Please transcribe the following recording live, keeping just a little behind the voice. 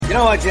You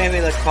know what,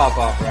 Jamie? Let's pop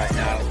off right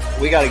now.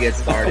 We got to get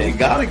started. We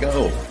got to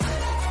go.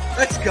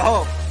 Let's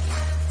go.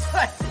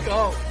 Let's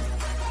go.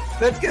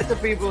 Let's get the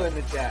people in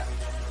the chat.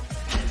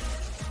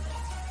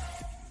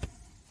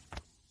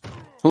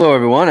 Hello,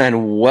 everyone,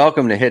 and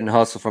welcome to Hit and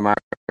Hustle from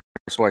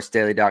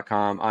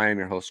iSportsDaily.com. I am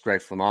your host,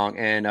 Greg Flamong,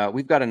 and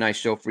we've got a nice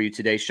show for you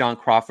today. Shaun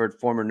Crawford,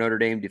 former Notre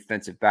Dame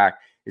defensive back,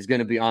 is going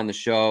to be on the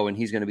show, and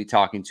he's going to be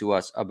talking to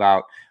us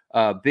about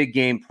big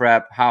game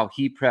prep, how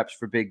he preps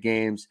for big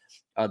games,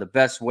 the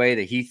best way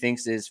that he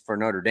thinks is for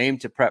Notre Dame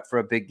to prep for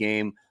a big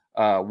game,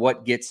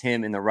 what gets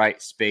him in the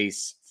right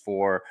space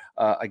for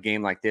a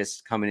game like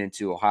this coming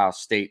into Ohio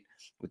State,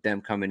 with them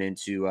coming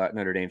into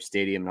Notre Dame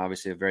Stadium, and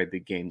obviously a very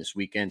big game this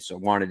weekend. So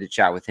wanted to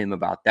chat with him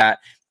about that,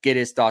 get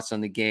his thoughts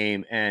on the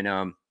game and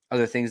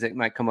other things that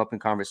might come up in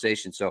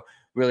conversation. So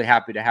really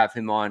happy to have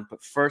him on.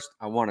 But first,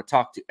 I want to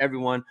talk to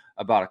everyone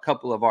about a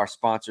couple of our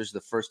sponsors,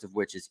 the first of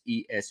which is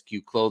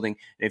ESQ Clothing.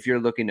 And if you're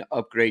looking to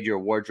upgrade your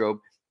wardrobe,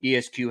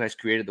 ESQ has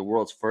created the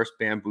world's first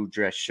bamboo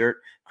dress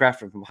shirt,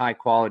 crafted from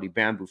high-quality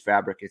bamboo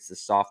fabric. It's the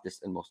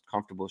softest and most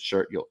comfortable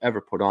shirt you'll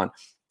ever put on.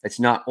 It's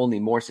not only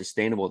more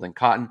sustainable than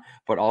cotton,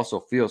 but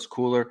also feels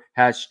cooler,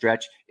 has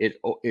stretch, it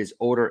is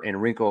odor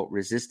and wrinkle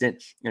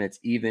resistant, and it's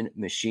even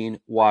machine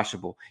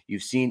washable.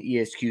 You've seen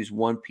ESQ's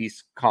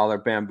one-piece collar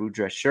bamboo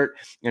dress shirt,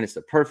 and it's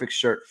the perfect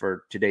shirt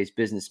for today's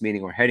business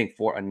meeting or heading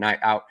for a night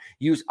out.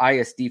 Use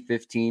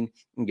ISD15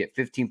 and get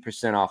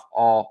 15% off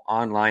all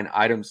online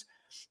items.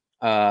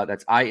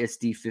 That's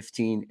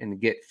ISD15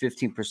 and get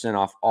 15%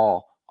 off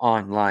all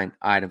online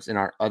items. And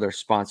our other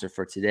sponsor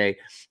for today,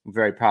 I'm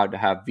very proud to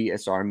have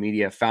VSR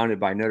Media, founded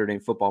by Notre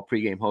Dame football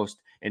pregame host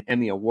and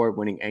Emmy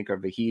award-winning anchor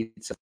Vahid.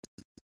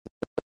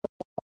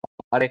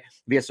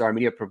 VSR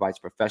Media provides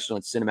professional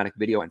and cinematic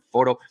video and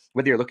photo.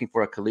 Whether you're looking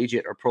for a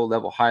collegiate or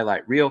pro-level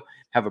highlight reel,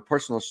 have a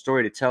personal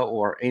story to tell,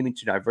 or are aiming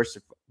to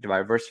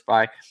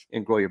diversify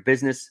and grow your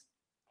business,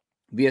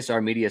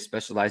 VSR Media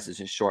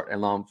specializes in short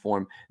and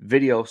long-form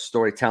video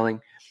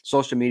storytelling,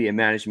 social media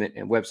management,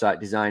 and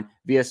website design.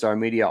 VSR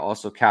Media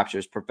also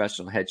captures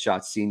professional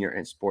headshots, senior,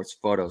 and sports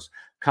photos.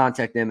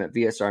 Contact them at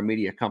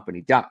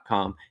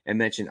vsrmediacompany.com and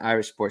mention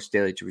Irish Sports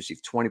Daily to receive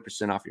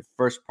 20% off your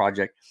first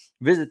project.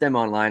 Visit them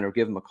online or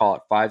give them a call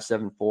at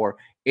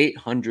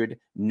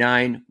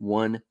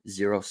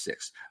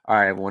 574-800-9106. All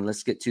right, everyone,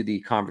 let's get to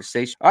the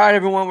conversation. All right,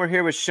 everyone, we're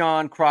here with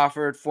Shaun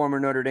Crawford, former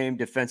Notre Dame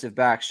defensive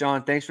back.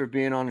 Shaun, thanks for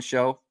being on the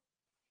show.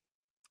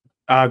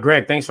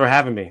 Greg, thanks for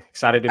having me.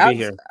 Excited to be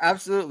here.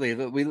 Absolutely.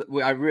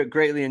 I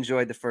greatly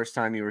enjoyed the first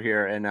time you were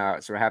here, and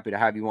so we're happy to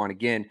have you on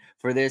again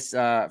for this,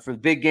 for the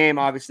big game,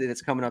 obviously,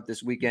 that's coming up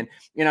this weekend.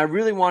 And I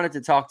really wanted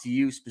to talk to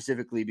you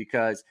specifically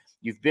because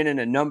you've been in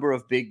a number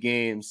of big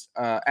games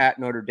at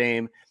Notre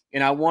Dame,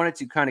 and I wanted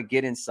to kind of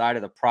get inside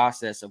of the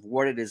process of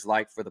what it is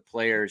like for the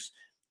players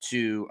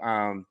to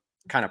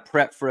kind of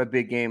prep for a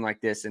big game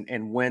like this,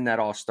 and when that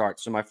all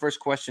starts. So my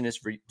first question is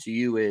to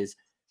you is,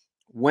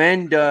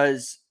 when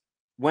does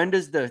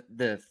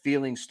the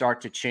feeling start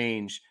to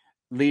change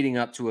leading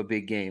up to a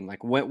big game?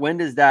 Like when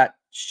does that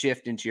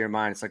shift into your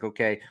mind? It's like,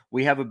 okay,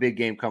 we have a big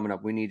game coming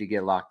up. We need to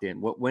get locked in.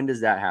 When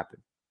does that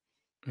happen?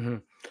 Mm-hmm.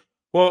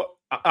 Well,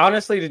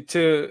 honestly,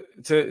 to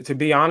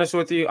be honest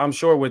with you, I'm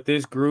sure with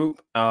this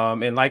group,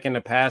 and like in the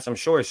past, I'm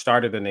sure it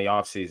started in the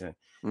off season.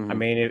 Mm-hmm. I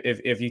mean,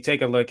 if you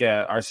take a look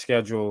at our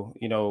schedule,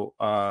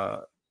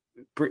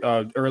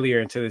 earlier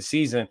into the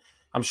season,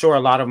 I'm sure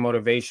a lot of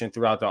motivation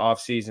throughout the off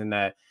season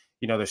that,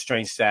 the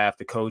strength staff,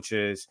 the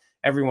coaches,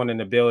 everyone in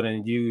the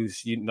building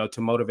used,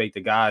 to motivate the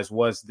guys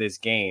was this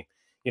game.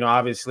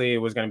 Obviously it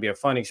was going to be a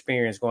fun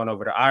experience going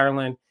over to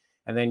Ireland,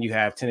 and then you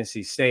have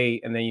Tennessee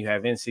State, and then you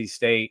have NC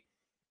State,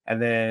 and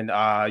then,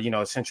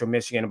 Central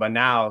Michigan. But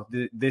now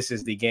this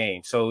is the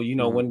game. So,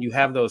 mm-hmm. when you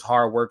have those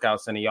hard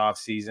workouts in the off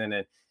season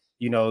and,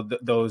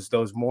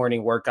 those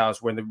morning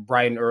workouts when they're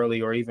bright and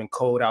early or even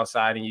cold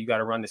outside and you got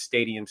to run the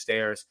stadium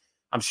stairs,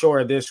 I'm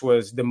sure this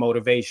was the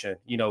motivation,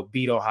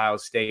 beat Ohio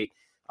State,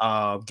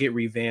 get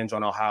revenge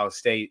on Ohio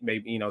State,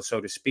 maybe,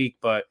 so to speak.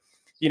 But,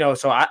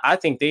 so I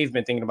think they've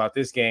been thinking about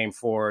this game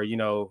for,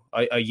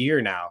 a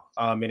year now,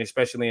 and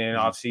especially in an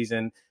off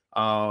season,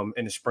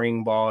 in the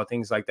spring ball,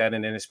 things like that.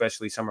 And then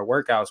especially summer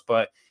workouts.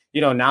 But,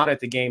 now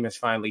that the game is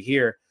finally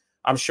here,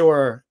 I'm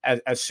sure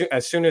as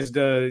soon as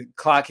the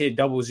clock hit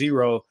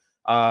 00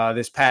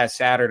 this past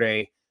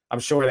Saturday, I'm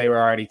sure they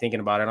were already thinking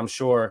about it. I'm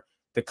sure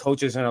the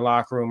coaches in the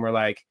locker room were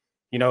like,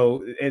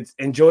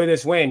 enjoy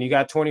this win. You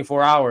got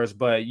 24 hours,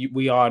 but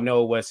we all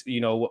know what's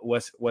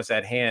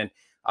at hand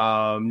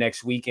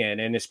next weekend.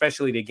 And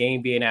especially the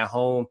game being at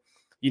home,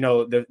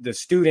 the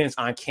students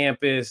on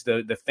campus,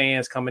 the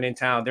fans coming in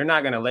town, they're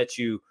not going to let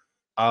you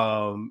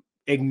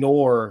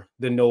ignore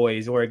the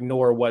noise or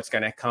ignore what's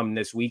going to come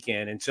this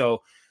weekend. And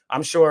so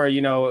I'm sure,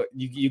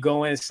 you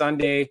go in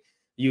Sunday,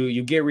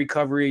 you get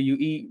recovery, you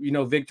eat,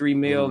 victory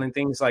meal and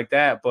things like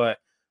that. But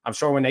I'm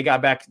sure when they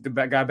got back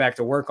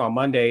to work on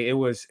Monday, it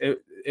was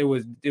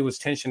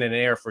tension in the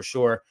air for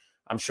sure.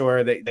 I'm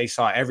sure they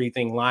saw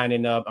everything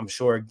lining up. I'm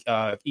sure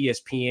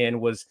ESPN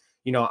was,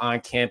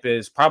 on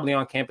campus, probably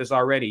on campus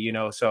already,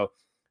 so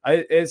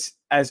It's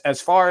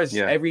as far as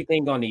Yeah.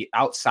 everything on the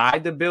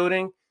outside the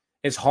building,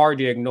 it's hard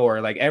to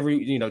ignore. Like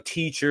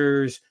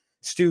teachers,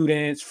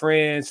 students,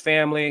 friends,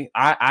 family.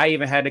 I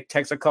even had to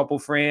text a couple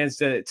friends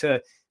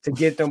to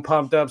get them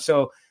pumped up.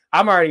 So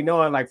I'm already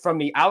knowing, like, from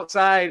the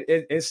outside,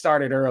 it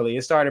started early.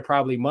 It started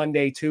probably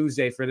Monday,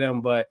 Tuesday for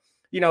them. But,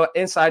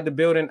 inside the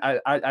building,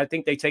 I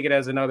think they take it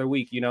as another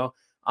week,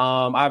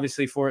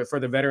 obviously for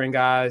the veteran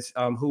guys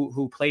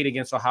who played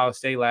against Ohio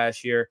State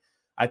last year.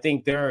 I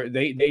think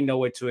they know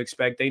what to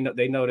expect. They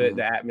know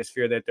the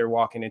atmosphere that they're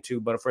walking into.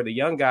 But for the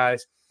young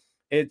guys,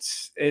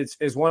 it's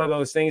one of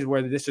those things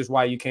where this is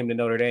why you came to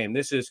Notre Dame.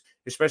 This is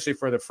especially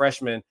for the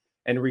freshmen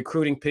and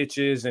recruiting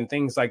pitches and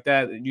things like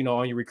that,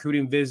 on your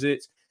recruiting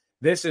visits.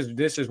 This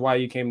is why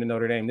you came to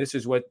Notre Dame. This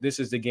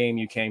is the game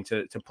you came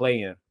to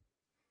play in.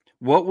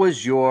 What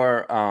was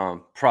your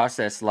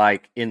process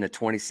like in the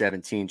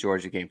 2017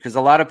 Georgia game? Because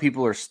a lot of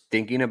people are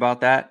thinking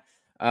about that,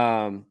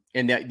 and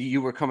that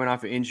you were coming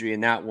off an injury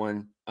in that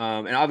one.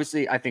 And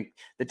obviously, I think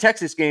the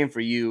Texas game for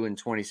you in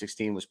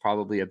 2016 was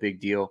probably a big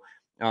deal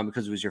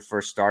because it was your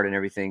first start and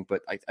everything.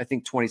 But I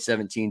think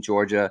 2017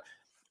 Georgia,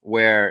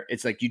 where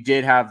it's like you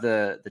did have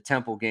the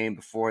Temple game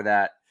before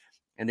that,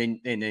 and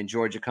then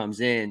Georgia comes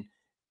in.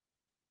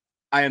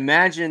 I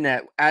imagine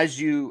that as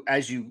you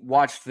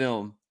watch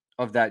film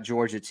of that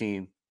Georgia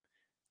team,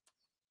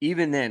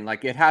 even then,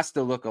 like, it has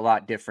to look a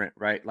lot different,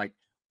 right? Like,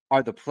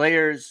 are the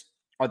players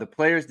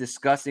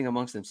discussing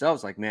amongst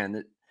themselves, like,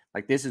 man,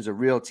 like, this is a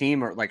real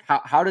team? Or like,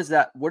 what does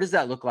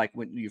that look like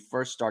when you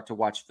first start to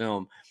watch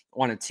film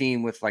on a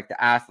team with like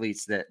the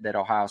athletes that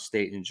Ohio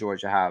State and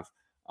Georgia have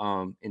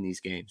in these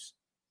games?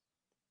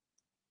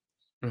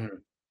 Mm-hmm.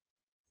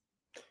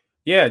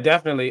 Yeah,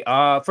 definitely.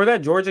 For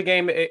that Georgia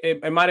game,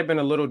 it might have been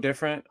a little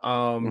different.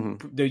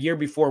 The year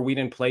before, we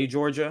didn't play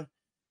Georgia,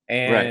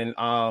 Right. and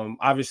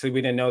obviously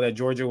we didn't know that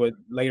Georgia would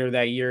later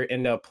that year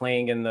end up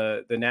playing in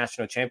the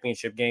national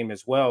championship game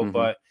as well.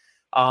 But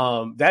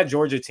that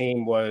Georgia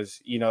team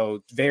was,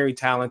 very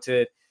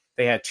talented.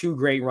 They had two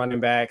great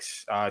running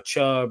backs,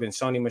 Chubb and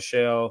Sony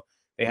Michel.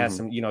 They had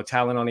some,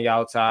 talent on the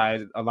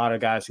outside. A lot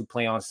of guys who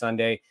play on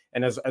Sunday,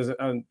 and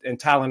and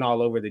talent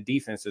all over the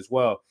defense as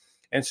well.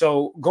 And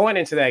so going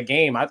into that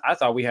game, I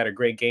thought we had a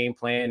great game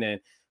plan. And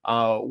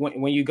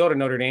when you go to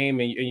Notre Dame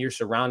and you're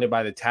surrounded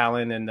by the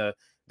talent and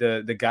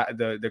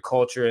the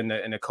culture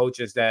and the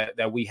coaches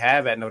that we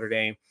have at Notre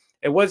Dame,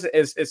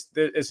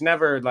 it's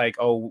never like,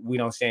 oh, we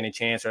don't stand a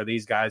chance, or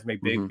these guys may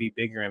be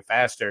bigger and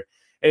faster.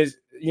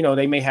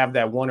 They may have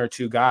that one or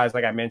two guys,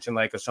 like I mentioned,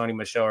 like a Sony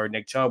Michel or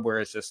Nick Chubb, where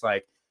it's just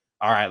like,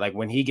 all right, like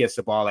when he gets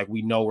the ball, like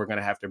we know we're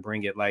gonna have to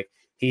bring it. Like,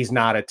 he's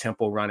not a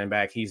Temple running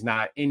back. He's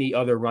not any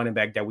other running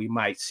back that we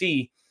might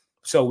see.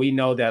 So we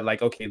know that,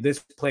 like, okay, this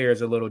player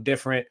is a little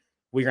different.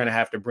 We're going to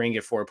have to bring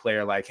it for a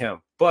player like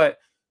him. But,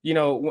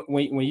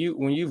 when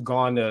you've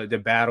gone to the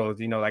battles,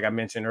 like I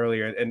mentioned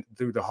earlier, and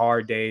through the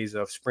hard days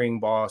of spring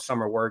ball,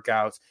 summer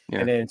workouts,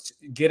 and then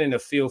getting a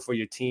feel for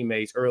your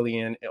teammates early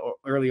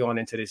on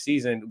into the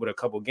season with a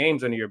couple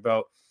games under your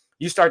belt,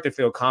 you start to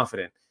feel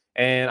confident.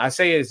 And I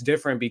say it's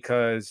different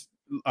because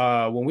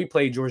when we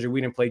played Georgia,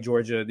 we didn't play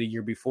Georgia the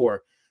year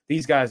before.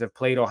 These guys have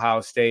played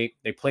Ohio State.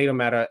 They played them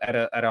at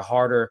a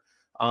harder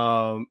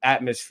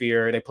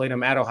atmosphere. They played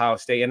them at Ohio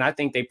State, and I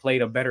think they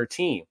played a better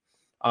team.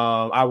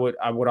 I would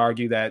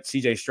argue that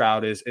C.J.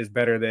 Stroud is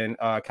better than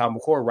Kyle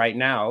McCord right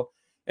now,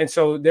 and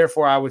so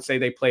therefore I would say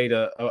they played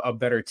a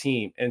better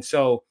team. And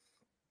so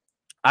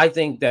I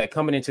think that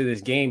coming into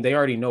this game, they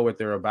already know what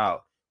they're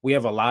about. We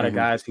have a lot of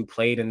guys who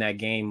played in that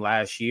game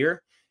last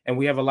year, and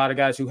we have a lot of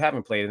guys who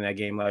haven't played in that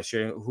game last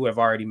year who have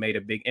already made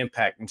a big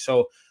impact. And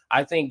so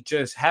I think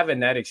just having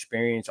that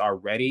experience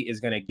already is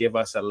going to give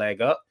us a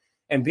leg up.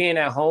 And being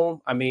at home,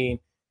 I mean,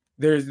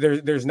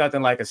 there's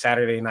nothing like a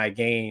Saturday night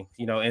game,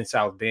 in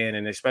South Bend,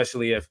 and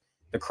especially if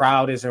the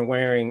crowd isn't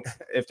wearing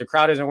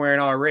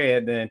all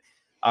red, then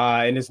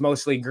and it's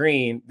mostly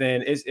green,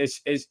 then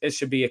it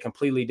should be a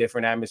completely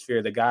different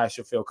atmosphere. The guys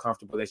should feel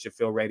comfortable. They should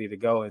feel ready to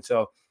go. And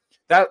so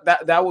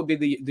that would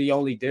be the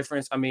only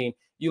difference. I mean,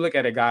 you look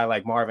at a guy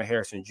like Marvin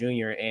Harrison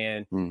Jr.,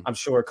 and I'm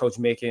sure Coach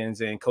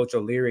Mickens and Coach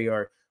O'Leary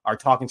are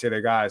talking to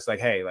their guys like,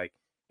 hey, like,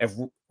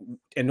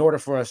 in order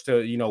for us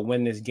to,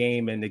 win this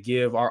game and to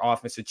give our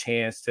offense a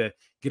chance to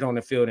get on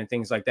the field and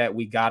things like that,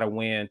 we got to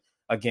win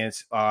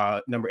against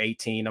number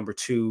 18, number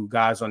 2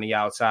 guys on the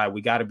outside.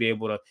 We got to be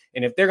able to,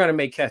 and if they're going to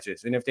make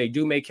catches, and if they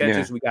do make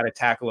catches, we got to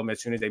tackle them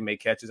as soon as they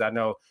make catches. I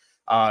know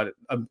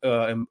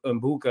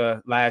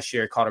Mbuka last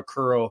year caught a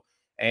curl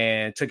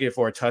and took it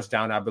for a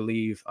touchdown, I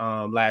believe,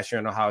 last year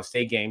in the Ohio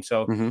State game.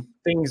 So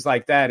things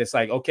like that, it's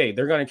like, okay,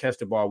 they're going to catch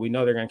the ball. We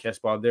know they're going to catch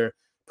the ball. They're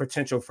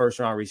potential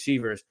first-round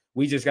receivers.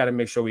 We just got to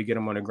make sure we get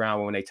them on the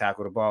ground when they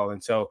tackle the ball.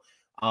 And so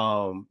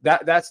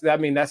that's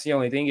the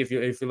only thing if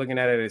you're looking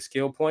at it at a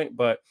skill point.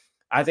 But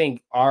I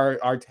think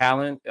our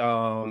talent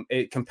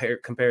it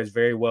compares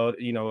very well,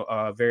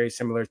 very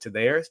similar to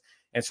theirs.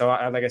 And so,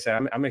 like I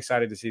said, I'm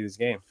excited to see this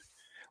game.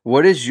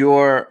 What is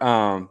your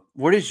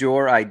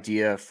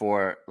idea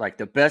for like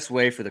the best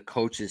way for the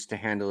coaches to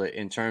handle it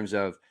in terms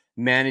of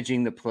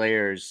managing the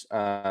players'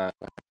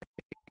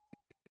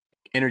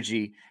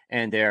 energy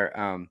and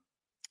their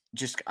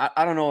just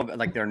I don't know,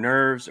 like their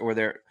nerves or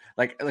their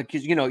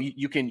because you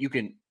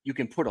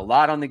can put a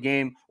lot on the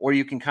game, or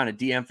you can kind of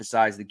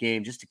de-emphasize the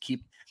game just to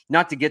keep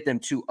not to get them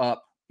too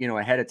up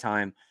ahead of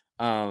time.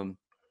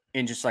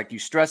 And just like you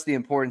stress the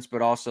importance,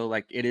 but also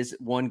like it is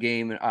one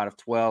game out of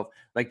 12.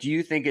 Like, do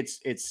you think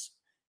it's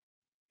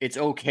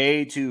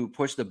okay to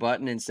push the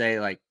button and say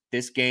like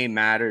this game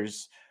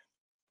matters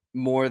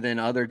more than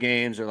other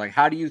games, or like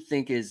how do you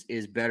think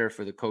is better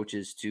for the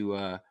coaches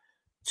to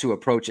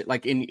approach it,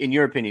 like in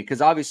your opinion?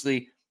 Because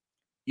obviously,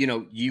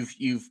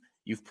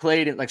 you've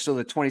played it, like, so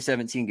the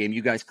 2017 game,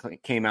 you guys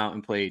came out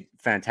and played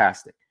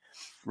fantastic,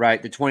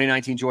 right? The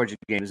 2019 Georgia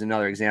game is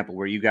another example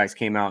where you guys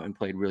came out and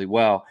played really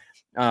well.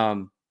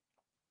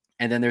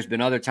 And then there's been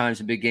other times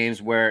in big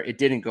games where it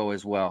didn't go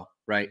as well,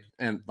 right?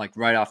 And like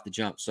right off the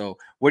jump. So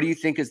what do you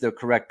think is the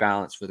correct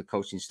balance for the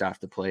coaching staff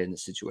to play in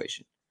this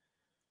situation?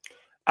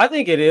 I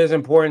think it is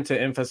important to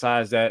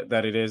emphasize that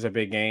it is a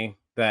big game,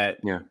 but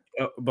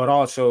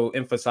also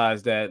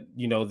emphasize that,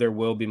 there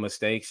will be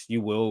mistakes.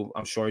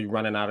 I'm sure you're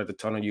running out of the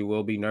tunnel. You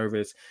will be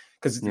nervous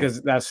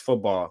because that's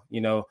football.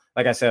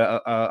 Like I said,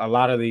 a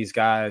lot of these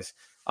guys,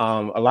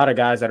 a lot of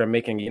guys that are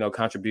making,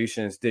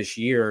 contributions this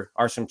year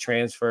are some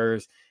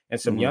transfers and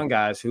some young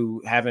guys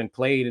who haven't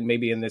played and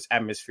maybe in this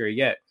atmosphere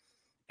yet.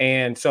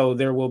 And so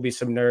there will be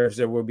some nerves.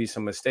 There will be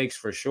some mistakes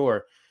for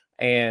sure.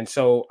 And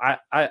so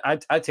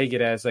I take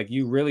it as like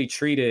you really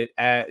treat it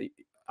I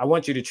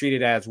want you to treat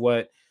it as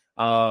what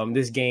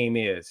this game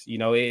is.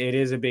 It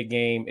is a big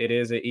game. It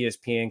is an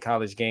ESPN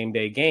College Game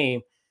Day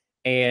game.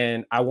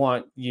 And I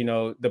want,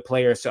 the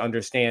players to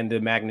understand the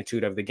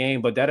magnitude of the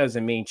game, but that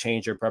doesn't mean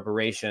change your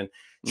preparation,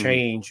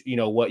 change,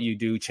 what you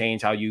do,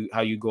 change how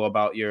you go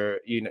about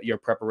your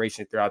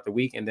preparation throughout the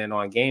week. And then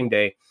on game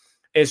day,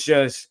 it's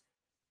just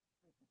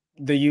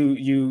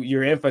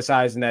you're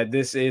emphasizing that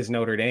this is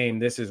Notre Dame.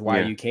 This is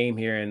why you came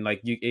here. And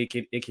like it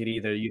could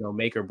either,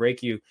 make or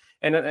break you.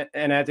 And at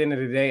the end of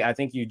the day, I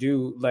think you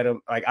do let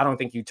them, like, I don't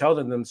think you tell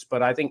them this,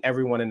 but I think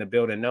everyone in the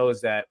building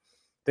knows that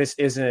this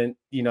isn't,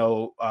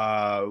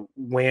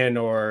 win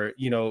or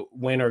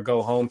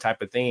go home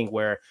type of thing,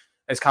 where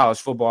it's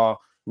college football.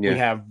 We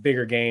have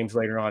bigger games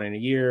later on in the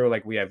year.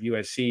 Like we have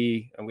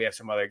USC and we have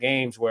some other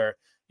games where,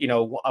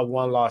 a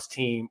one-loss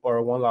team or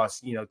a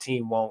one-loss,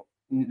 team won't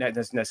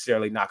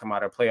necessarily knock them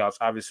out of playoffs.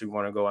 Obviously we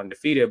want to go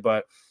undefeated,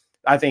 but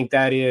I think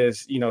that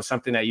is,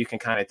 something that you can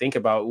kind of think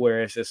about,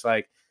 where it's just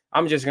like,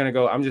 I'm just going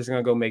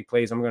to go make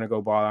plays. I'm going to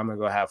go ball. I'm going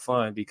to go have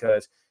fun,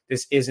 because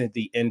this isn't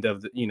the end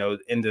of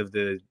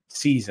the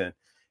season.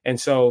 And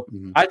so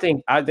I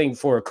think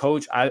for a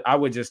coach, I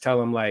would just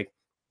tell him, like,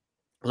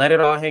 let it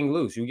all hang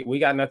loose. We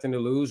got nothing to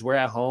lose. We're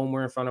at home.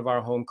 We're in front of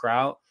our home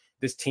crowd.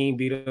 This team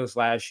beat us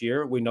last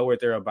year. We know what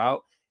they're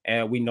about.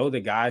 And we know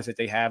the guys that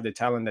they have, the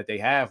talent that they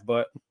have,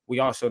 but we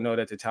also know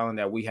that the talent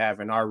that we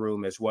have in our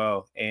room as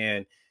well.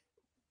 And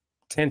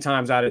 10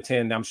 times out of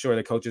 10, I'm sure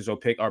the coaches will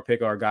pick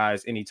our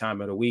guys any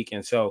time of the week.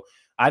 And so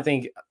I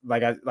think,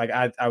 like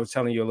I was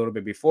telling you a little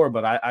bit before,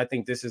 but I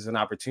think this is an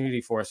opportunity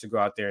for us to go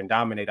out there and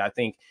dominate. I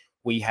think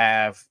we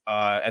have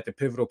at the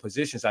pivotal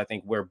positions, I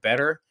think we're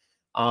better.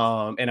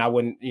 And I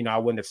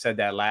wouldn't have said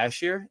that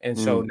last year. And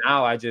so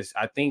now I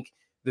think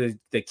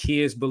the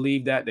kids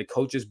believe that, the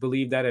coaches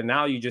believe that, and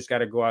now you just got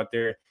to go out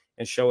there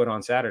and show it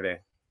on Saturday.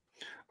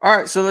 All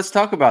right, so let's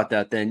talk about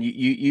that then.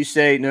 You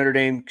say Notre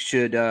Dame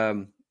should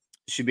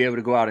be able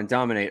to go out and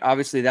dominate.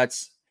 Obviously,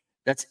 that's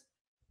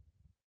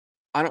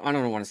I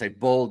don't want to say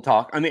bold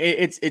talk. I mean,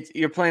 it's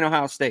you're playing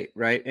Ohio State,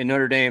 right? And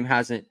Notre Dame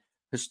hasn't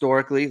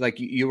historically,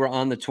 like you were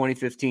on the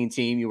 2015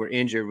 team, you were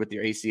injured with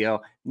your ACL.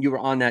 You were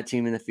on that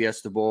team in the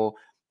Fiesta Bowl.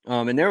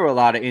 And there were a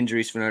lot of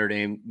injuries for Notre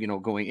Dame,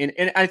 going in.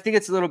 And I think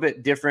it's a little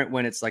bit different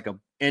when it's like a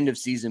end of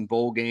season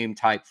bowl game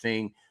type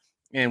thing,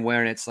 and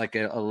when it's like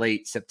a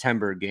late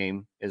September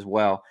game as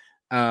well.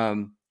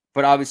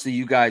 But obviously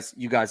you guys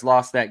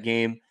lost that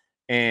game,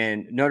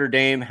 and Notre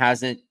Dame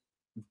hasn't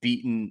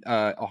beaten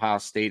Ohio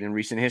State in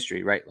recent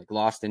history, right? Like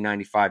lost in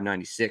 95,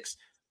 96,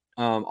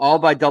 all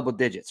by double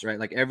digits, right?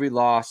 Like every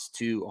loss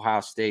to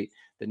Ohio State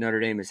that Notre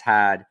Dame has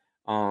had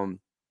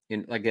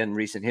in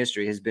recent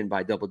history has been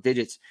by double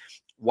digits.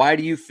 Why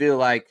do you feel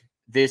like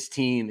this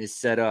team is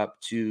set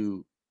up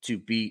to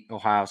beat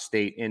Ohio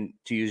State and,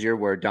 to use your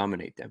word,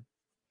 dominate them?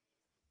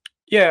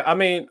 Yeah, I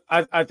mean,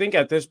 I think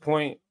at this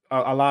point,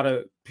 a lot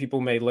of people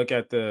may look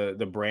at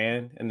the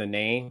brand and the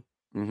name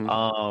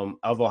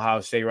of Ohio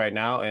State right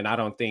now, and I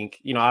don't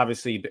think,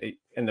 obviously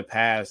in the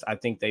past, I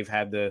think they've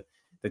had the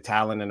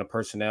talent and the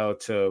personnel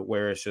to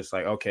where it's just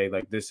like, okay,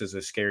 like this is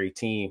a scary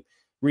team,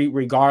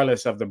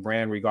 regardless of the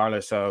brand,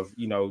 regardless of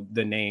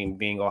the name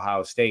being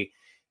Ohio State.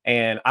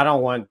 And I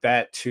don't want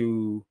that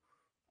to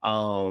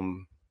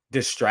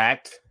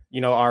distract,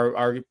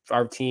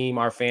 our team,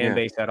 our fan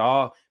base at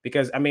all,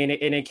 because I mean,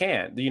 and it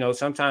can,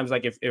 sometimes,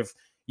 like if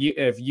you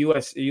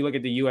look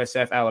at the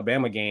USF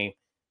Alabama game,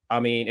 I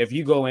mean, if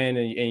you go in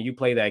and you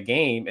play that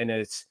game and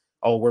it's,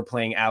 oh, we're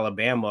playing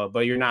Alabama,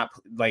 but you're not,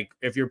 like,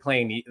 if you're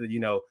playing,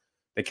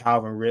 the the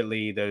Calvin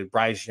Ridley, the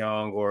Bryce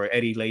Young, or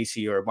Eddie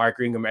Lacy, or Mark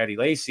Ingram, Eddie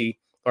Lacy,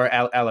 or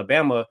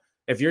Alabama.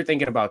 If you're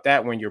thinking about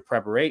that when you're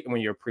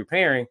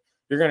preparing,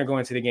 you're going to go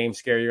into the game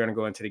scared. You're going to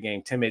go into the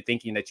game timid,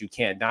 thinking that you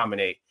can't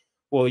dominate.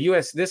 Well,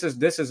 this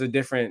is a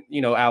different,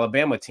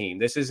 Alabama team.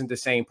 This isn't the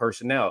same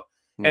personnel.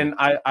 And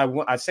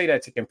I say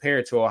that to compare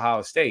it to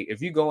Ohio State.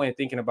 If you go in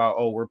thinking about,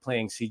 oh, we're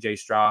playing C.J.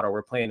 Stroud, or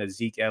we're playing a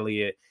Zeke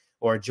Elliott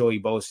or a Joey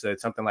Bosa,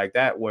 something like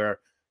that, where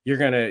you're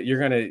not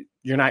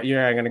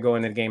gonna go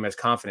into the game as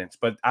confidence.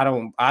 But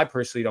I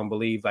personally don't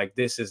believe like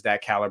this is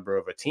that caliber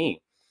of a team.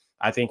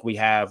 I think we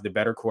have the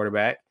better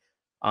quarterback.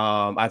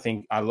 I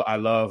think I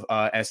love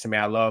Estime.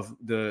 I love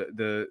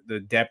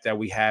the depth that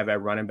we have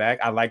at running back.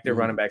 I like their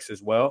running backs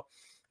as well.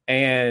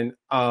 And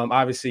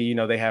obviously,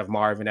 they have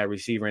Marvin at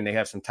receiver, and they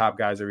have some top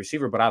guys at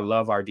receiver. But I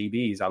love our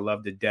DBs. I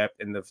love the depth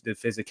and the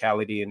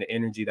physicality and the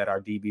energy that our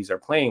DBs are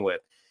playing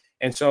with.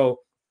 And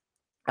so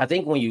I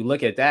think when you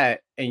look at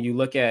that and you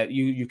look at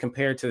you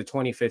compare it to the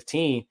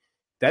 2015,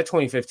 that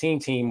 2015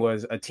 team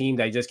was a team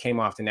that just came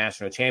off the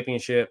national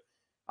championship,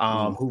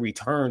 who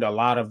returned a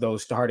lot of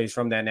those starters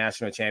from that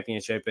national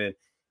championship. And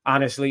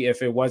honestly,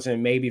 if it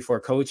wasn't maybe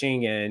for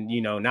coaching and,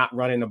 not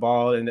running the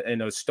ball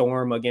in a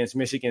storm against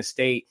Michigan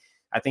State,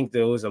 I think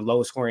there was a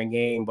low scoring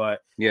game,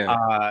 but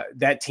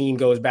that team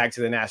goes back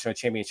to the national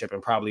championship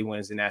and probably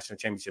wins the national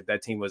championship.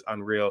 That team was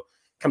unreal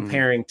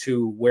comparing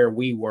to where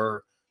we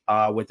were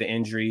with the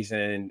injuries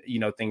and,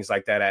 things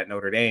like that at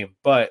Notre Dame,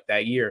 but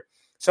that year.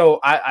 So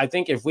I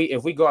think if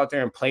we go out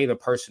there and play the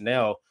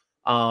personnel,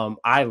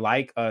 I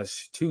like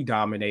us to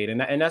dominate.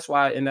 And that's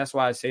why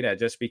I say that,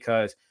 just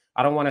because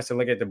I don't want us to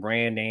look at the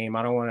brand name.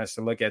 I don't want us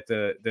to look at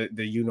the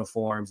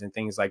uniforms and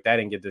things like that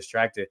and get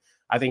distracted.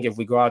 I think if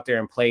we go out there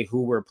and play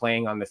who we're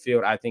playing on the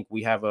field, I think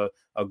we have a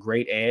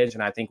great edge,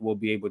 and I think we'll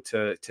be able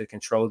to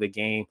control the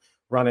game,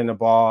 running the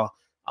ball.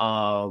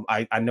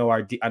 I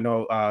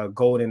know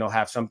Golden will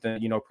have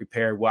something,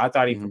 prepared. Well, I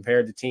thought he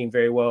prepared the team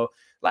very well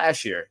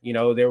last year.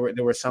 There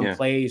were some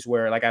plays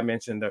where, like I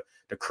mentioned,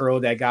 the curl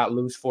that got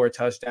loose for a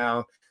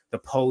touchdown, the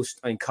post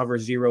and cover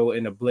zero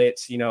in the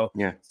blitz,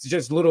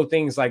 just little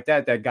things like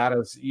that got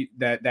us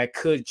that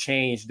could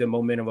change the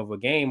momentum of a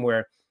game,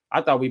 where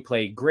I thought we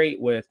played great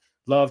with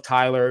Love,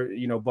 Tyler,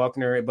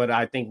 Buckner. But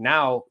I think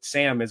now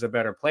Sam is a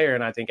better player,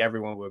 and I think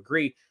everyone will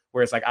agree.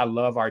 Whereas, like, I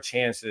love our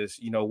chances,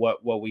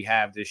 what we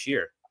have this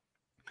year.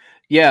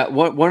 Yeah,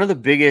 one of the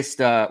biggest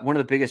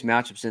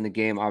matchups in the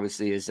game,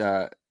 obviously, is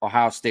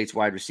Ohio State's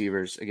wide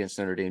receivers against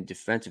Notre Dame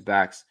defensive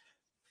backs.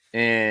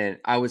 And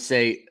I would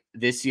say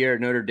this year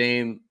Notre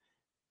Dame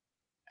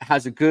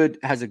has a good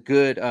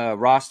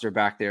roster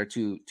back there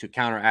to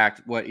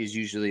counteract what is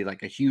usually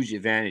like a huge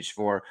advantage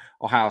for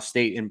Ohio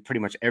State in pretty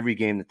much every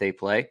game that they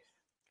play.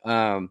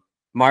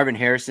 Marvin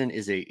Harrison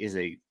is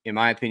a in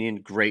my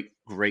opinion great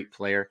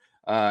player.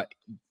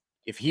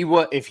 If he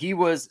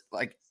was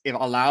like if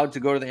allowed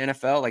to go to the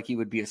NFL, like he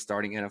would be a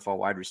starting NFL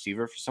wide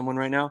receiver for someone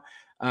right now.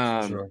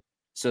 Sure.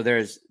 So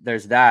there's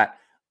that.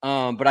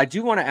 But I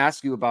do want to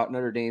ask you about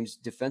Notre Dame's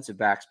defensive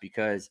backs,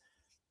 because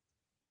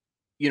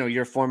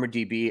you're a former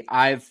DB.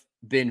 I've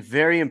been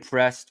very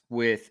impressed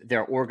with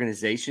their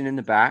organization in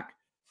the back.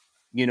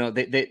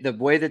 The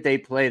way that they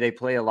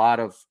play a lot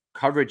of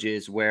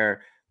coverages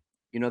where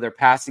they're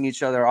passing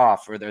each other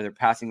off, or they're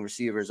passing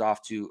receivers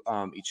off to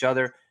each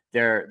other.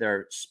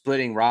 They're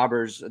splitting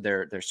robbers.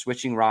 They're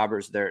switching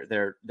robbers.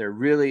 They're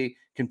really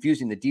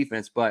confusing the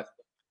defense, but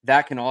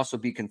that can also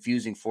be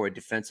confusing for a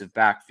defensive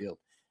backfield.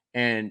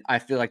 And I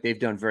feel like they've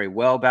done very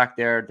well back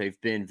there. They've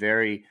been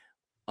very,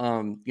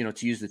 to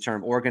use the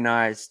term,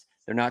 organized.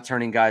 They're not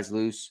turning guys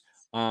loose.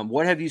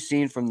 What have you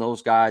seen from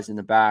those guys in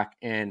the back,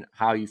 and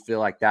how you feel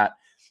like that,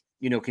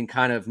 can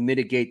kind of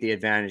mitigate the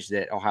advantage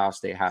that Ohio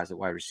State has at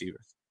wide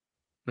receiver?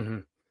 Mm-hmm.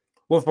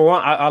 Well, for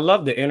one, I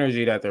love the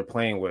energy that they're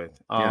playing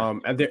with.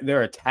 And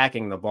they're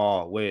attacking the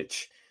ball,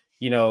 which,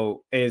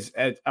 is,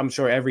 I'm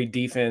sure every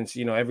defense,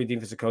 every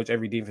defensive coach,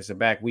 every defensive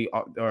back,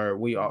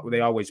 they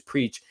always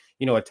preach,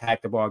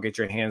 attack the ball, get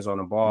your hands on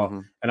the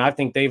ball. And I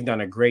think they've done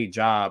a great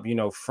job,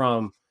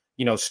 from,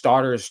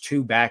 starters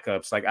to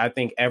backups. Like, I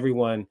think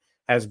everyone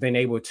has been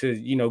able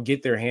to,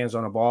 get their hands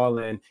on the ball.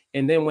 And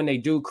then when they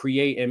do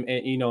create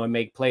and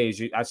make plays,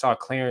 I saw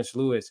Clarence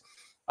Lewis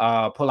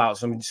pull out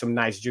some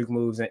nice juke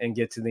moves and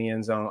get to the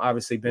end zone.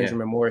 Obviously,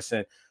 Benjamin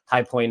Morrison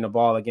high pointing the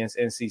ball against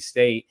NC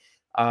State.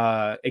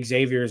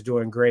 Xavier is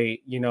doing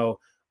great. We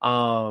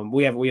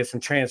have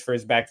some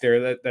transfers back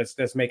there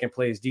that's making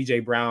plays.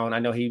 DJ Brown, I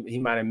know he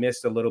might have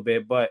missed a little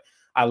bit, but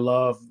I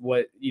love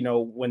what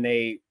when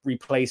they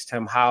replaced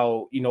him,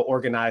 how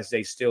organized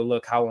they still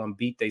look, how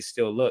unbeat they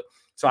still look.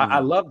 So I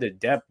love the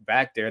depth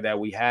back there that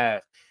we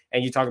have.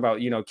 And you talk about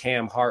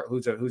Cam Hart,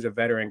 who's a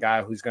veteran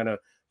guy who's gonna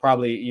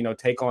probably,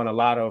 take on a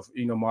lot of,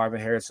 Marvin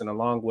Harrison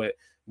along with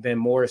Ben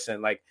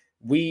Morrison. Like,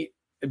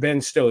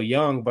 Ben's still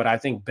young, but I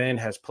think Ben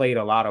has played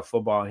a lot of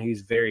football, and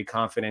he's very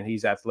confident.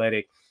 He's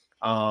athletic,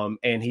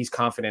 and he's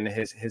confident in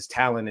his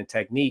talent and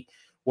technique,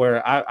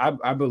 where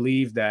I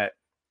believe that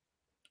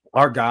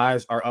our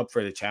guys are up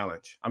for the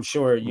challenge. I'm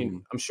sure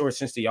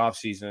since the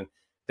offseason,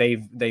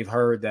 they've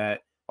heard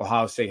that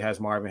Ohio State has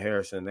Marvin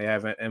Harrison. They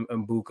have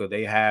Mbuka.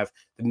 They have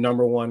the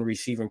number one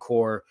receiving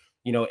core,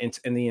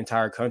 in the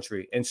entire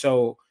country. And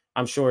so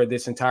I'm sure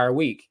this entire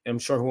week, I'm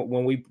sure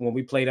when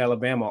we played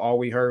Alabama, all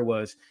we heard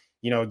was,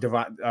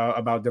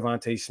 about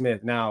Devontae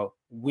Smith. Now,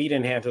 we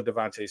didn't handle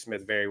Devontae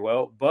Smith very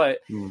well, but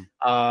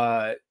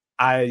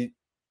I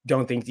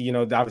don't think,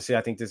 obviously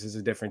I think this is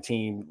a different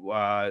team,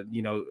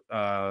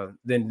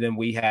 than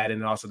we had,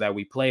 and also that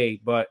we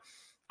played. But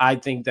I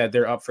think that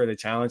they're up for the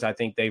challenge. I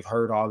think they've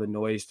heard all the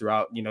noise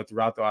throughout the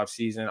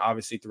offseason,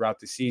 obviously throughout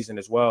the season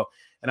as well.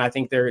 And I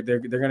think they're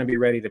going to be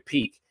ready to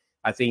peak.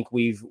 I think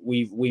we've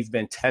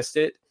been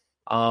tested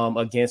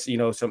against,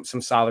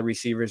 some solid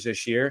receivers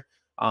this year.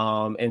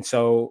 And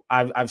so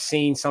I've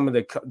seen some of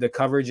the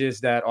coverages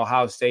that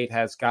Ohio State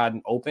has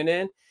gotten open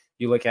in.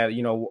 You look at,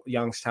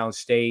 Youngstown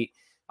State,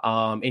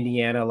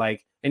 Indiana,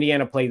 like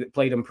Indiana played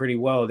them pretty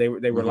well. They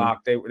were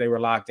locked. They were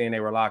locked in. They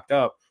were locked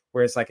up.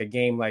 Whereas like a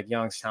game like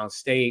Youngstown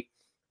State,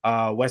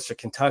 Western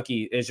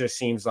Kentucky, it just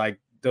seems like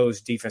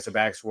those defensive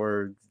backs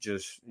were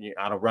just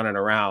running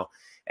around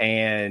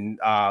and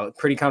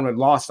pretty kind of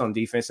lost on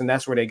defense. And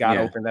that's where they got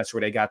open. That's where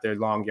they got their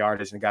long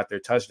yardage and got their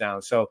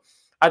touchdowns. So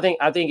I think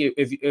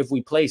if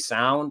we play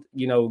sound,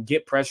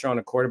 get pressure on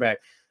the quarterback.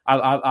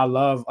 I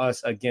love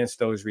us against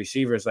those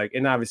receivers. Like,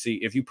 and obviously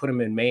if you put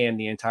them in man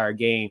the entire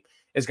game,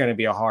 it's going to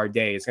be a hard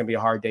day. It's going to be a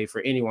hard day for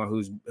anyone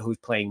who's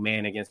playing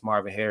man against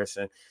Marvin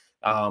Harrison.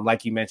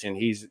 Like you mentioned,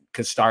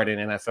 could start in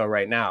NFL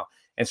right now.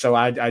 And so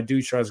I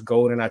do trust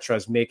Golden. I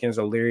trust Mickens,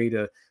 O'Leary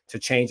to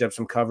change up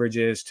some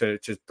coverages,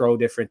 to throw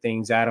different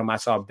things at him. I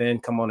saw Ben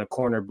come on a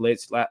corner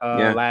blitz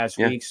last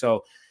week.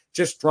 So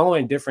just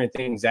throwing different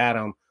things at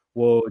him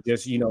will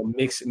just,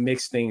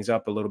 mix things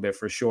up a little bit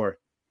for sure.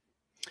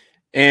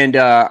 And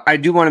I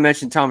do want to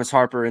mention Thomas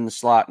Harper in the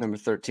slot, number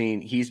 13.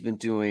 He's been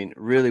doing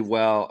really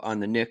well on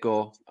the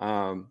nickel,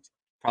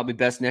 probably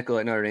best nickel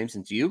at Notre Dame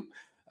since you,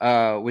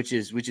 which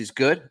is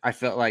good. I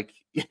felt like,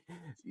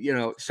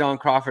 Shaun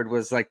Crawford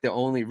was like the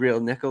only real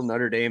nickel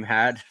Notre Dame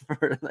had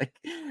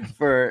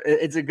for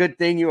it's a good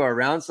thing you were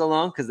around so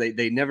long because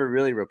they never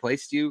really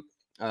replaced you.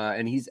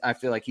 And I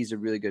feel like he's a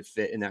really good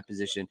fit in that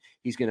position.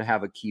 He's going to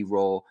have a key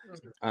role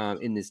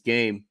in this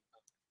game.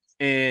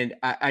 And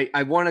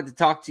I wanted to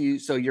talk to you.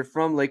 So you're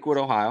from Lakewood,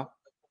 Ohio.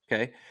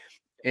 Okay.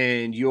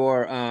 And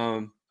you're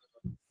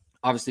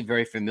obviously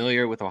very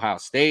familiar with Ohio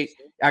State,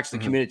 actually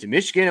committed to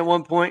Michigan at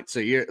one point. So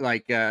you're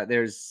like,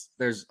 there's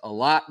a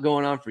lot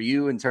going on for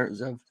you in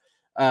terms of,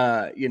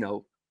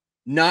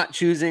 not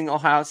choosing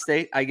Ohio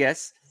State, I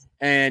guess.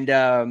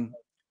 And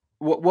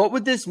what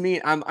would this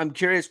mean? I'm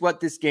curious what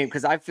this game,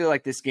 because I feel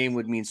like this game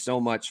would mean so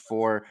much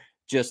for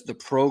just the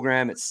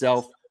program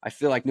itself. I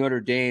feel like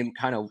Notre Dame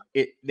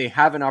they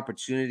have an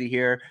opportunity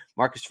here.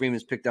 Marcus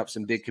Freeman's picked up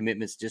some big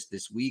commitments just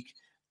this week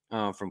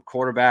from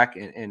quarterback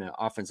and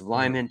offensive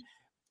lineman.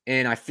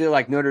 And I feel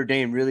like Notre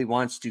Dame really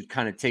wants to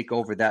kind of take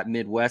over that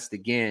Midwest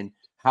again.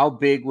 How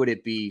big would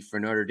it be for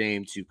Notre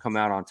Dame to come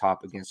out on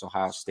top against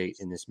Ohio State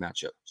in this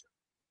matchup?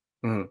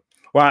 Well,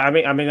 I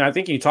mean, I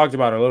think you talked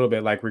about it a little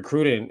bit, like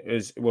recruiting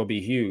will be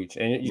huge.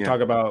 And you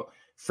talk about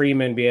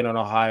Freeman being an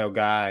Ohio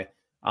guy.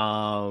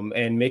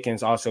 And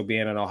Mickens also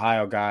being an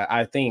Ohio guy.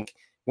 I think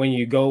when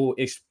you go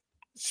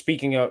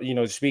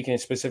speaking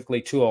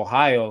specifically to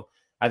Ohio,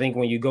 I think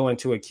when you go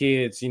into a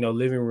kid's,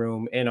 living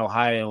room in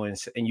Ohio and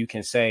you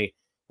can say,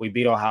 we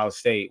beat Ohio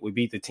State, we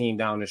beat the team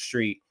down the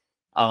street.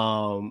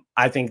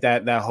 I think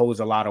that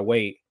holds a lot of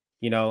weight.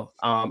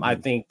 I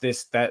think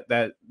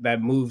that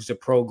moves the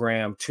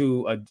program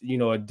to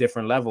a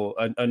different level,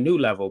 a new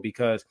level,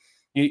 because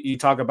you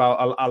talk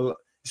about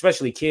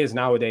especially kids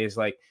nowadays,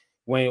 like,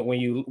 when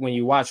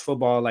you watch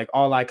football, like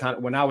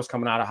when I was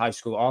coming out of high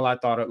school,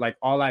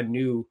 all I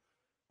knew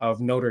of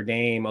Notre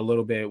Dame a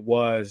little bit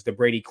was the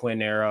Brady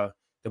Quinn era,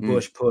 the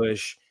Bush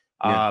push,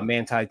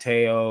 Manti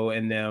Te'o,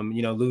 and them,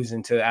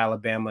 losing to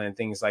Alabama and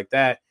things like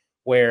that,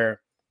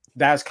 where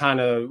that's kind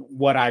of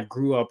what I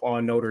grew up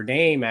on Notre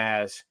Dame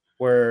as,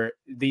 where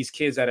these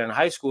kids that are in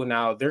high school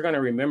now, they're going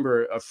to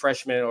remember a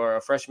freshman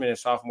and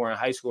sophomore in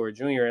high school or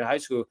junior in high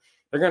school.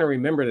 They're going to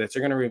remember this.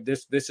 They're going to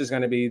this is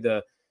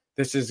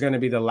going to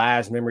be the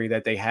last memory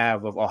that they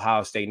have of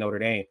Ohio State Notre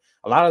Dame.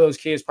 A lot of those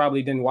kids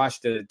probably didn't watch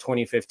the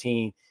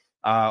 2015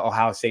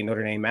 Ohio State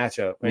Notre Dame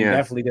matchup, and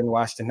definitely didn't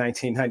watch the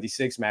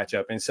 1996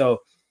 matchup. And so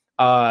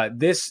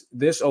this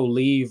will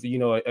leave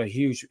a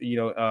huge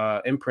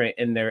imprint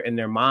in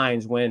their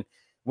minds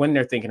when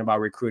they're thinking about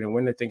recruiting,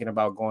 when they're thinking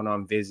about going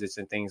on visits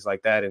and things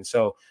like that. And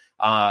so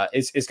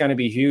it's going to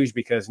be huge,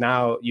 because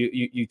now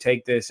you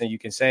take this and you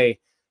can say,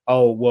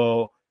 oh,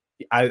 well,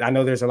 I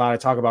know there's a lot of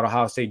talk about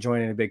Ohio State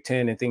joining the Big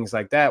Ten and things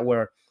like that,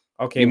 where,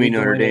 okay. You mean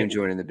Notre Dame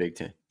joining the Big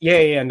Ten?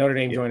 Yeah. Notre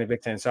Dame joining the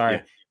Big Ten. Sorry.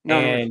 Yeah. No,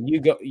 and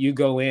you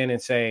go in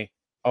and say,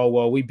 oh,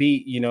 well, we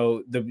beat,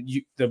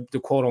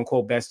 the quote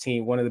unquote best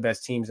team, one of the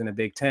best teams in the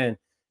Big Ten.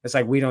 It's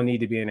like, we don't need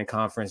to be in a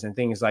conference and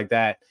things like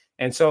that.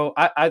 And so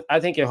I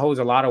think it holds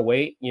a lot of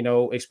weight,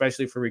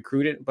 especially for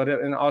recruiting,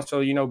 and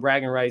also,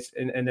 bragging rights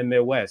in the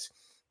Midwest.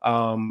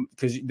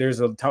 Because there's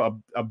a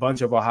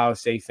bunch of Ohio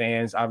State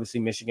fans, obviously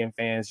Michigan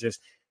fans,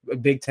 just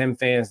Big Ten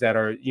fans that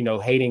are,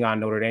 hating on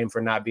Notre Dame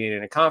for not being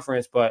in a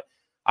conference. But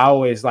I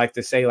always like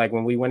to say, like,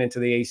 when we went into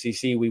the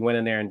ACC, we went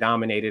in there and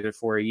dominated it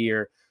for a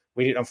year.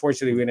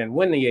 Unfortunately, we didn't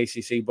win the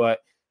ACC, but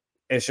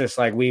it's just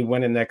like we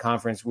went in that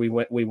conference. We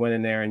went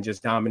in there and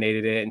just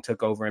dominated it and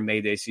took over and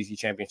made the ACC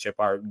championship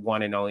our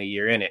one and only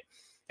year in it.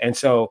 And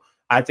so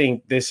I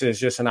think this is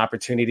just an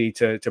opportunity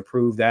to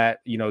prove that,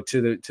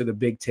 to the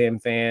Big Ten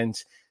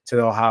fans, to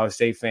the Ohio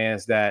State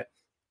fans, that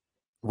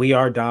we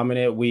are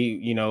dominant.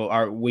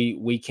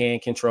 We can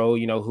control,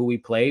 who we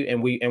play,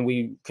 and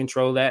we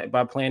control that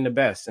by playing the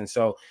best. And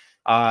so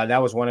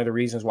that was one of the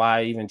reasons why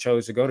I even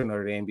chose to go to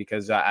Notre Dame,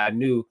 because I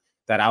knew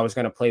that I was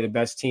going to play the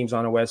best teams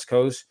on the West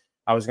Coast.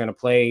 I was going to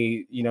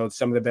play,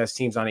 some of the best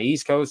teams on the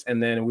East Coast.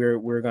 And then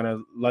we're going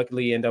to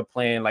luckily end up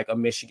playing like a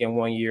Michigan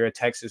one year, a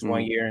Texas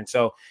one year. And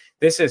so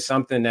this is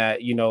something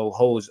that,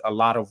 holds a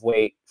lot of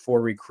weight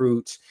for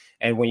recruits.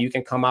 And when you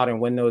can come out and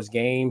win those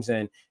games,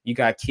 and you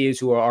got kids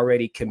who are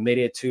already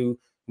committed to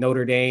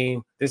Notre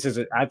Dame,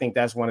 I think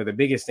that's one of the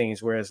biggest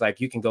things, where it's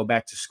like you can go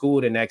back to school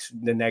the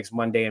next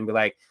Monday and be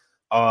like,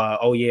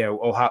 oh yeah,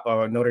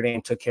 Notre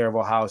Dame took care of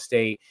Ohio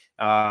State,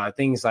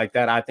 things like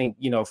that. I think,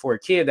 for a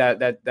kid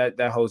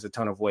that holds a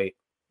ton of weight.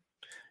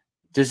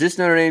 Does this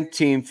Notre Dame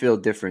team feel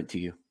different to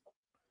you?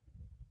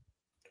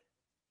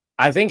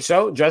 I think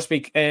so.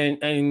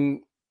 And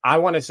I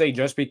want to say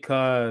just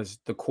because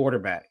the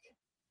quarterback,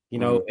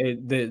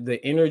 the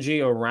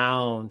energy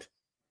around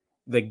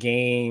the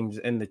games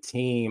and the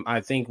team.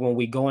 I think when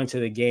we go into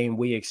the game,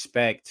 we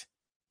expect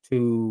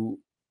to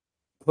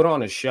put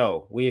on a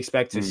show. We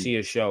expect to see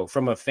a show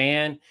from a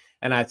fan.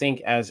 And I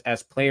think as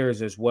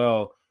players as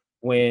well,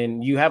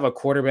 when you have a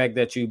quarterback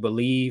that you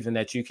believe and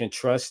that you can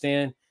trust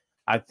in,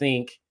 I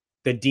think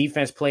the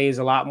defense plays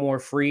a lot more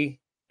free.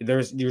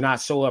 You're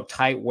not so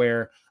uptight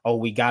where,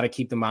 we got to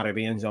keep them out of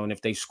the end zone.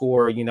 If they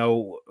score,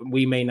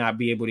 we may not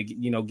be able to,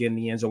 get in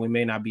the end zone. We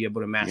may not be able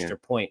to match their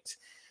points.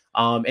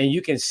 And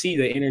you can see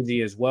the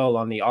energy as well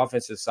on the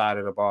offensive side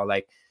of the ball.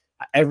 Like,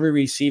 every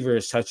receiver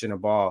is touching the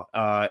ball.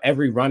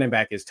 Every running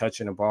back is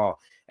touching the ball.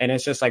 And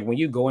it's just like when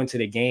you go into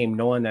the game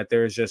knowing that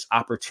there's just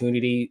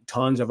opportunity,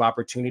 tons of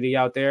opportunity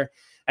out there.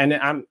 And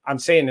I'm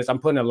saying this, I'm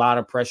putting a lot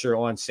of pressure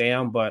on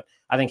Sam, but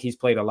I think he's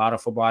played a lot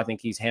of football. I think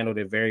he's handled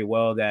it very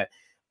well. That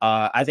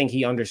I think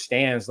he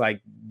understands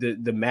like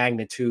the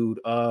magnitude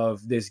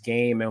of this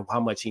game and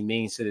how much he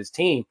means to this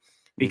team.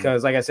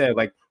 Because like I said,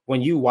 like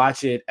when you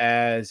watch it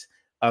as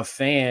a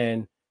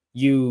fan,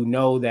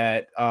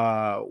 that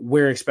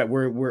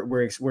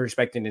we're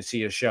expecting to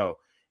see a show.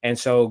 And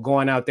so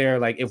going out there,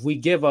 like if we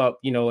give up,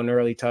 an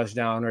early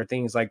touchdown or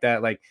things like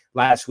that, like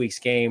last week's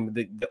game,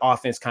 the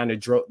offense kind of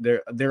drove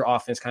their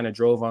offense kind of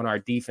drove on our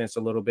defense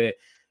a little bit.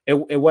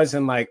 It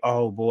wasn't like,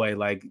 oh boy,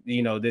 like,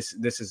 this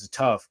is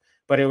tough,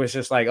 but it was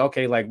just like,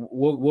 okay, like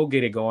we'll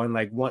get it going.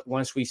 Like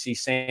once we see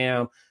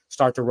Sam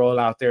start to roll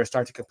out there,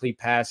 start to complete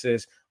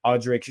passes,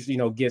 Aldrich,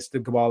 gets the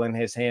ball in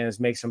his hands,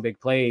 makes some big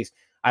plays.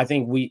 I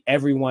think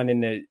everyone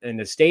in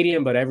the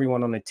stadium, but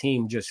everyone on the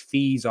team just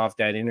feeds off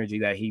that energy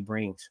that he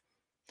brings.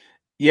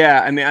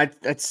 Yeah, I mean,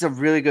 that's a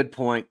really good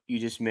point you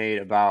just made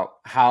about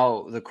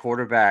how the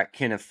quarterback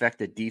can affect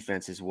the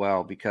defense as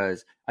well.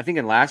 Because I think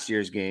in last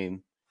year's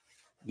game,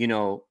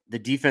 the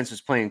defense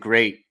was playing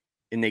great,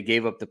 and they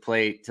gave up the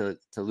play to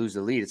lose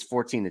the lead. It's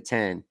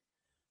 14-10,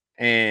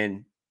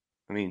 and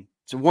I mean,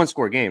 it's a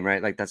one-score game,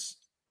 right? Like that's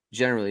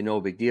generally no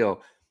big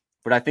deal.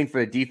 But I think for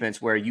a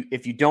defense where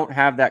if you don't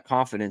have that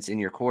confidence in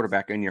your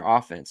quarterback and your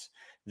offense,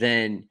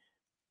 then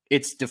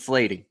it's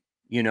deflating,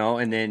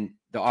 and then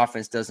the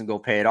offense doesn't go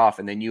pay it off,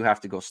 and then you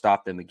have to go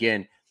stop them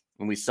again.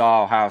 And we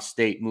saw Ohio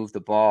State move the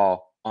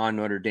ball on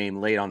Notre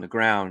Dame late on the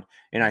ground.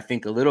 And I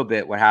think a little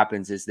bit what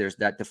happens is there's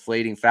that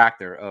deflating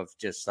factor of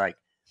just like,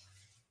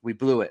 we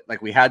blew it.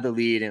 Like we had the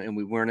lead and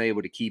we weren't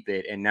able to keep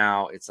it. And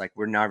now it's like,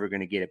 we're never going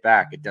to get it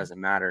back. It doesn't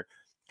matter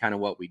kind of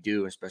what we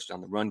do, especially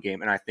on the run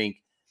game. And I think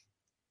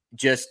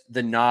just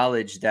the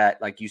knowledge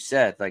that, like you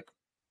said, like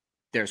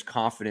there's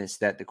confidence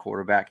that the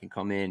quarterback can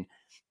come in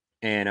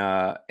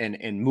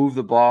and move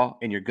the ball,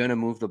 and you're going to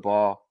move the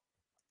ball.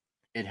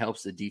 It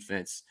helps the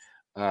defense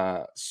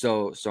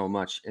so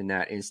much in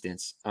that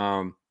instance.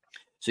 So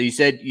you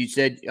said,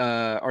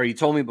 or you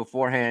told me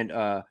beforehand,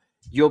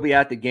 you'll be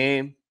at the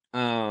game.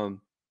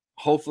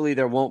 Hopefully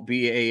there won't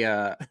be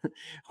a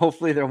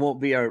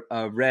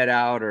red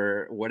out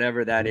or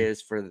whatever that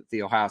is for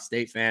the Ohio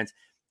State fans.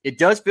 It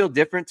does feel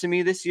different to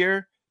me this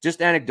year. Just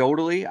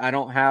anecdotally, I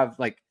don't have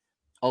like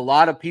a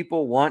lot of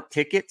people want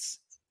tickets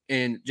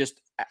and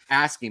just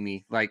asking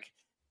me like,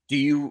 do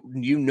you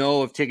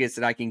know of tickets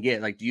that I can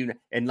get? Like,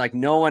 and like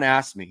no one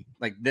asked me.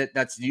 Like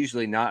that's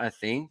usually not a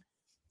thing.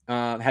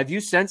 Have you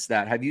sensed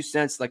that? Have you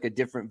sensed like a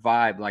different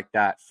vibe like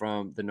that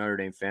from the Notre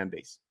Dame fan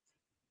base?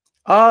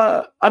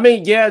 I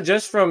mean, yeah,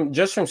 just from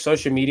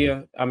social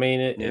media. I mean,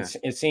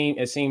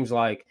 it seems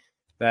like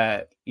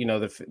that,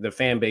 the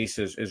fan base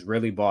is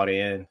really bought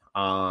in.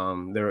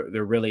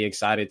 They're really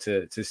excited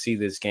to see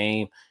this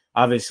game.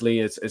 Obviously,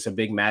 it's a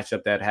big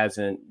matchup that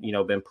hasn't,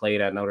 been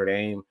played at Notre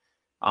Dame.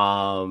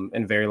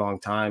 in a very long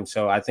time.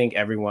 So I think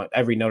every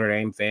Notre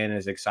Dame fan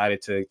is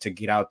excited to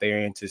get out there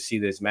and to see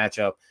this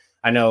matchup.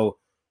 I know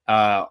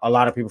a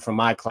lot of people from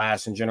my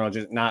class in general,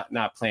 just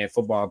not playing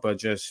football, but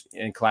just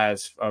in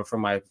class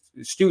from my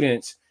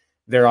students,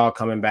 they're all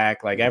coming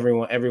back. Like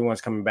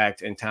everyone's coming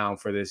back in town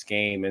for this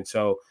game. And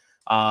so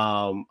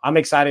I'm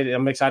excited.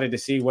 I'm excited to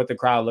see what the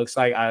crowd looks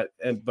like.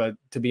 But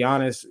to be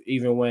honest,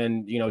 even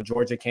when,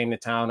 Georgia came to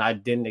town, I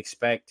didn't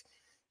expect,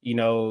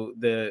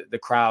 the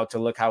crowd to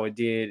look how it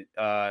did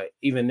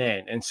even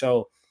then. And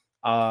so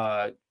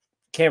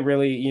can't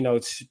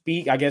really,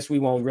 speak. I guess we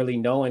won't really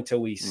know until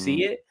we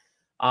see it.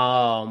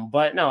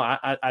 But no,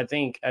 I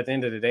think at the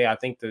end of the day, I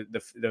think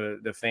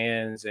the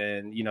fans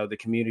and, the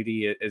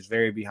community is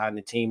very behind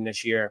the team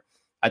this year.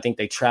 I think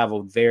they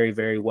traveled very,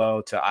 very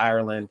well to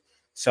Ireland.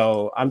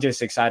 So I'm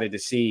just excited to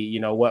see,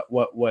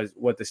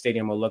 what the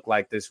stadium will look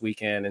like this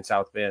weekend in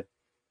South Bend.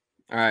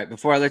 All right.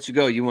 Before I let you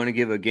go, you want to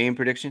give a game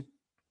prediction?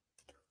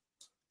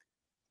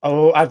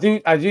 Oh, I do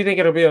think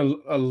it'll be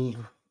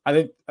I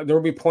think there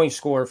will be points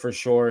scored for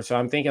sure. So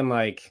I'm thinking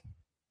like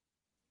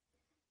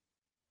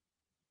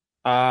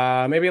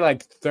maybe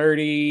like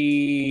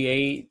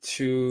 38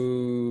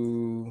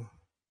 to,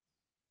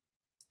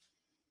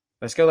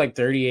 let's go like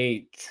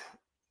 38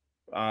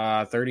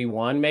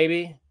 31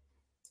 maybe. I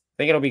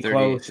think it'll be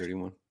close.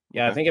 31.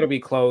 Yeah, okay. I think it'll be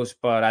close,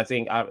 but I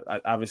think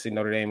obviously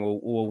Notre Dame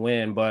will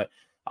win. But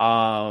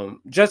I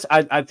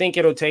think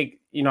it'll take,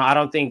 I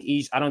don't think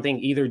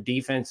either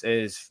defense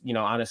is,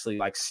 honestly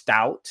like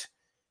stout.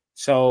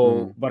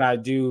 So, but I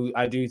do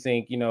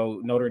think,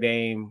 Notre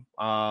Dame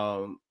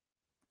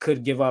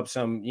could give up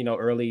some,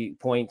 early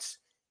points.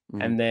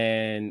 And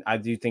then I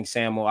do think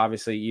Sam will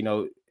obviously,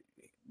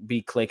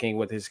 be clicking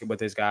with his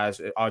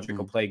guys. Audric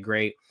will play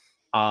great.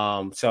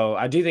 So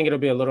I do think it'll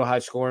be a little high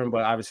scoring,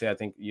 but obviously I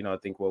think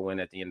we'll win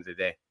at the end of the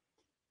day.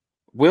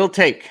 We'll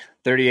take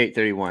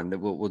 38-31.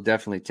 We'll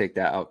definitely take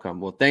that outcome.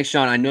 Well, thanks,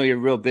 Shaun. I know you're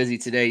real busy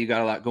today. You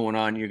got a lot going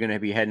on. You're going to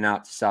be heading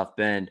out to South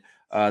Bend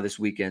this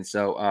weekend.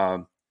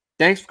 So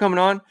thanks for coming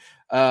on.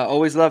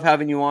 Always love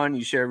having you on.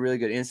 You share really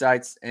good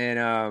insights,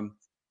 and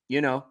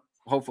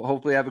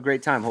hopefully have a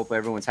great time. Hopefully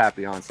everyone's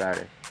happy on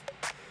Saturday.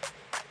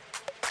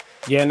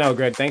 Yeah, no,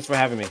 Greg. Thanks for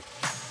having me.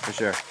 For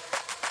sure.